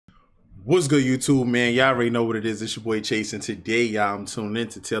What's good, YouTube, man? Y'all already know what it is. It's your boy Chase, and today, y'all, I'm tuned in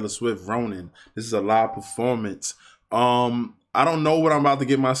to Taylor Swift Ronan. This is a live performance. I don't know what I'm about to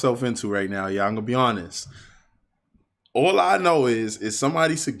get myself into right now, y'all. I'm gonna be honest. All I know is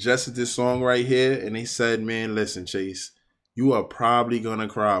somebody suggested this song right here, and they said, man, listen, Chase, you are probably gonna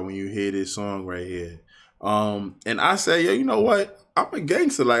cry when you hear this song right here. And I say, yo, you know what? I'm a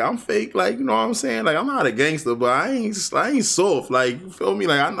gangster. Like, I'm fake. Like, you know what I'm saying? Like, I'm not a gangster, but I ain't soft. Like, you feel me?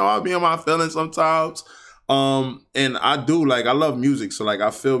 Like, I know I'll be in my feelings sometimes. And I do, like, I love music. So, like, I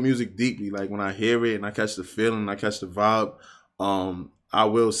feel music deeply. Like, when I hear it and I catch the feeling, I catch the vibe, I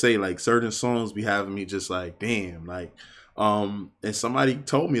will say, like, certain songs be having me just like, damn, like, and somebody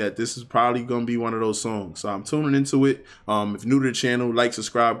told me that this is probably gonna be one of those songs, so I'm tuning into it. If you're new to the channel, like,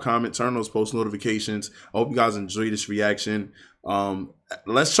 subscribe, comment, turn those post notifications. I hope you guys enjoy this reaction.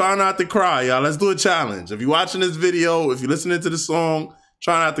 Let's try not to cry, y'all. Let's do a challenge. If you're watching this video, if you're listening to the song,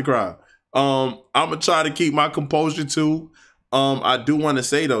 try not to cry. I'm gonna try to keep my composure too. I do want to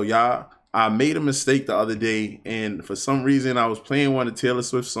say though, y'all, I made a mistake the other day, and for some reason I was playing one of Taylor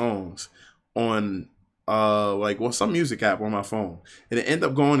Swift songs on some music app on my phone, and it ended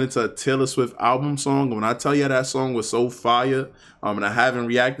up going into a Taylor Swift album song. And when I tell you that song was so fire, and I haven't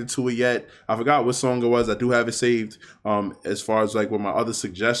reacted to it yet, I forgot what song it was. I do have it saved as far as like with my other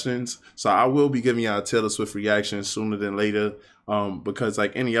suggestions, so I will be giving y'all a Taylor Swift reaction sooner than later. Because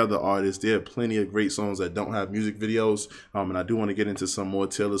like any other artist, there are plenty of great songs that don't have music videos. And I do want to get into some more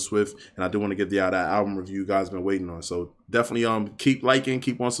Taylor Swift, and I do want to give y'all that album review you guys been waiting on. So definitely keep liking,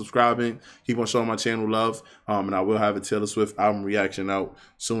 keep on subscribing, keep on showing my channel love. And I will have a Taylor Swift album reaction out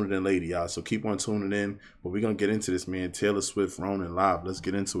sooner than later, y'all. So keep on tuning in. But we're gonna get into this, man. Taylor Swift Ronan live. Let's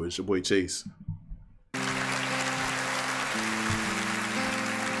get into it. It's your boy Chase.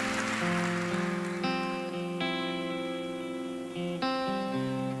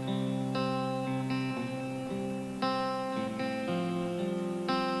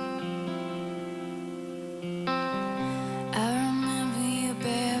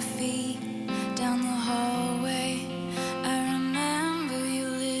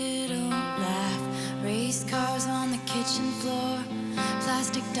 Cars on the kitchen floor,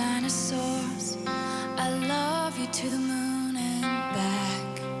 plastic dinosaurs. I love you to the moon and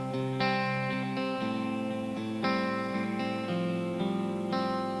back.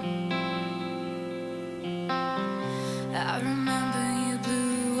 I remember your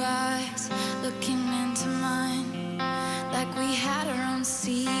blue eyes looking into mine, like we had our own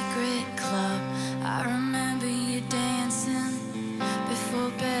secret club. I remember you dancing before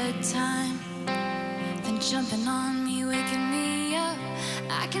bedtime, jumping on me, waking me up.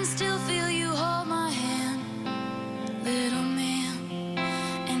 I can still feel you hold my hand, little man.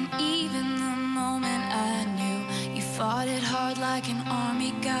 And even the moment I knew you fought it hard like an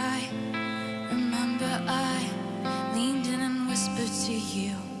army guy, remember I leaned in and whispered to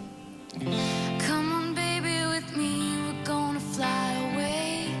you, come on baby with me, we're gonna fly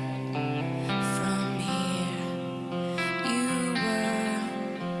away from here. You were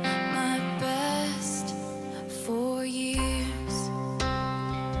my best for years.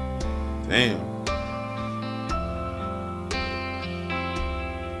 Damn.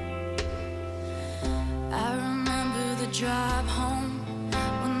 I remember the drive home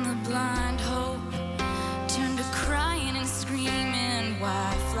when the blind hope turned to crying and screaming.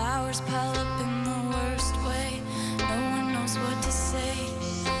 Why flowers pile up in the worst way. No one knows what to say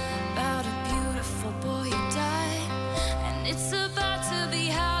about a beautiful boy who died. And it's about to be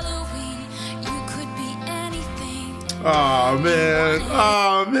Halloween. You could be anything. Oh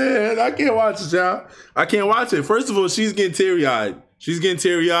man, I can't watch it, y'all. I can't watch it. First of all, she's getting teary-eyed. She's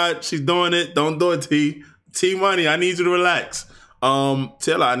doing it. Don't do it, T. T Money, I need you to relax.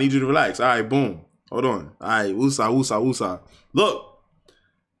 Taylor, I need you to relax. All right, boom. Hold on. All right, woosah. Look,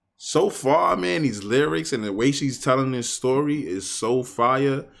 so far, man, these lyrics and the way she's telling this story is so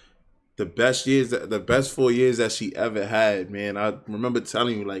fire. The best 4 years that she ever had, man. I remember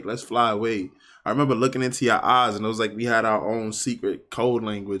telling you, like, let's fly away. I remember looking into your eyes, and it was like we had our own secret code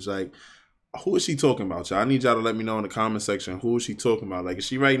language. Like, who is she talking about, y'all? I need y'all to let me know in the comment section. Who is she talking about? Like, is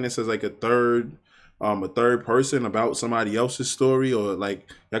she writing this as like a third person about somebody else's story, or like,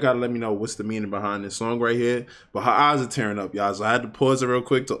 y'all gotta let me know what's the meaning behind this song right here. But her eyes are tearing up, y'all. So I had to pause it real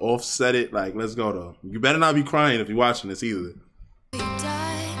quick to offset it. Like, let's go though. You better not be crying if you're watching this either.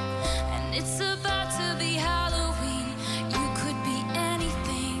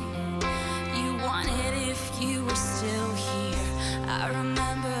 I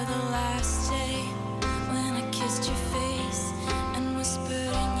remember the last day when I kissed your face and whispered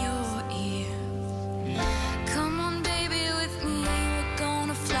in your ear, come on baby with me, we're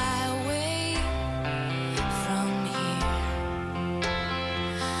gonna fly away.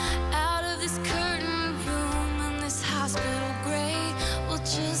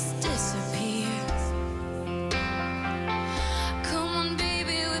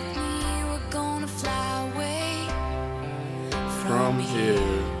 Yeah.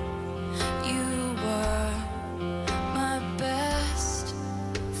 You were my best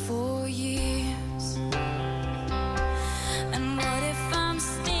for years. And what if I'm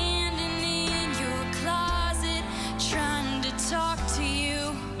standing in your closet trying to talk to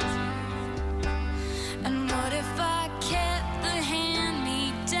you? And what if I kept the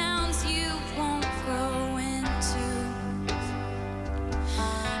hand-me-downs you won't grow into?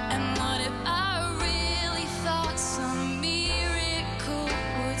 And what if I really thought some miracle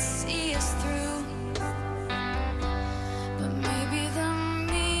would see us through? But maybe the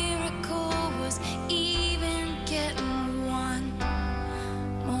miracle was even getting one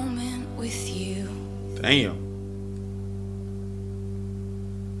moment with you. Damn.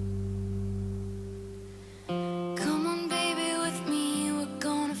 Come on, baby, with me, we're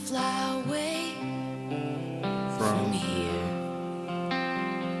gonna fly away from here.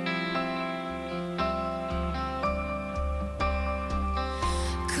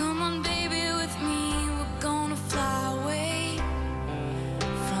 Come on, baby, with me, we're gonna fly away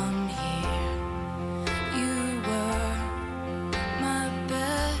from here. You were my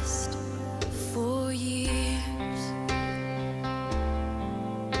best for years.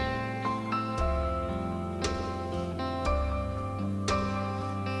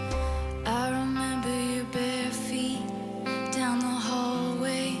 I remember your bare feet down the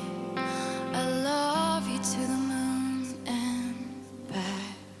hallway. I love you to the moon and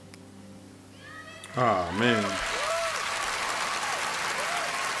back. Oh man.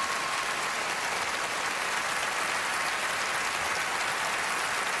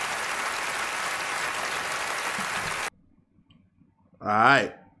 All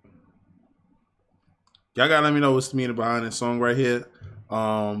right. Y'all gotta let me know what's the meaning behind this song right here.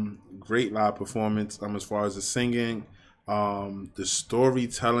 Great live performance. As far as the singing, the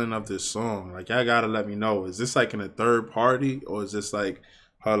storytelling of this song. Like y'all gotta let me know. Is this like in a third party or is this like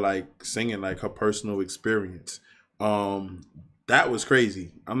her like singing like her personal experience? That was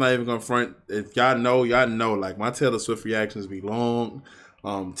crazy. I'm not even gonna front. If y'all know, y'all know. Like my Taylor Swift reactions be long,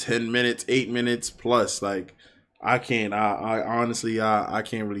 10 minutes, 8 minutes plus. Like I can't. I honestly, I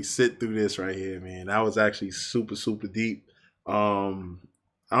can't really sit through this right here, man. That was actually super, super deep.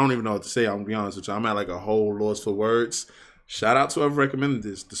 I don't even know what to say. I'm gonna be honest with you. I'm at like a whole loss for words. Shout out to whoever recommended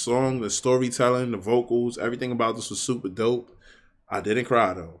this. The song, the storytelling, the vocals, everything about this was super dope. I didn't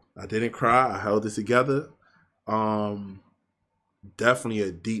cry though. I didn't cry. I held it together. Definitely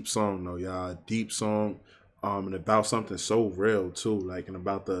a deep song though, y'all. A deep song. And about something so real too. Like, and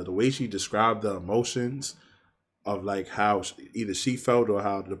about the way she described the emotions of like how either she felt or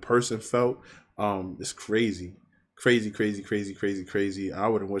how the person felt. It's crazy. Crazy, crazy, crazy, crazy, crazy. I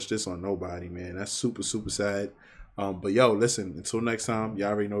wouldn't wish this on nobody, man. That's super, super sad. But yo, listen, until next time, y'all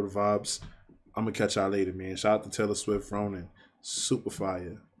already know the vibes. I'm gonna catch y'all later, man. Shout out to Taylor Swift, Ronan. Super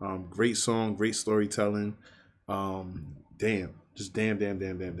fire. Great song, great storytelling. Damn. Just damn.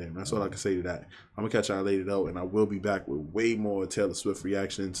 That's all I can say to that. I'm gonna catch y'all later though, and I will be back with way more Taylor Swift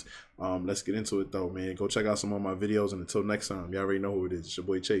reactions. Let's get into it though, man. Go check out some of my videos, and until next time, y'all already know who it is. It's your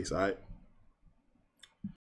boy Chase, all right?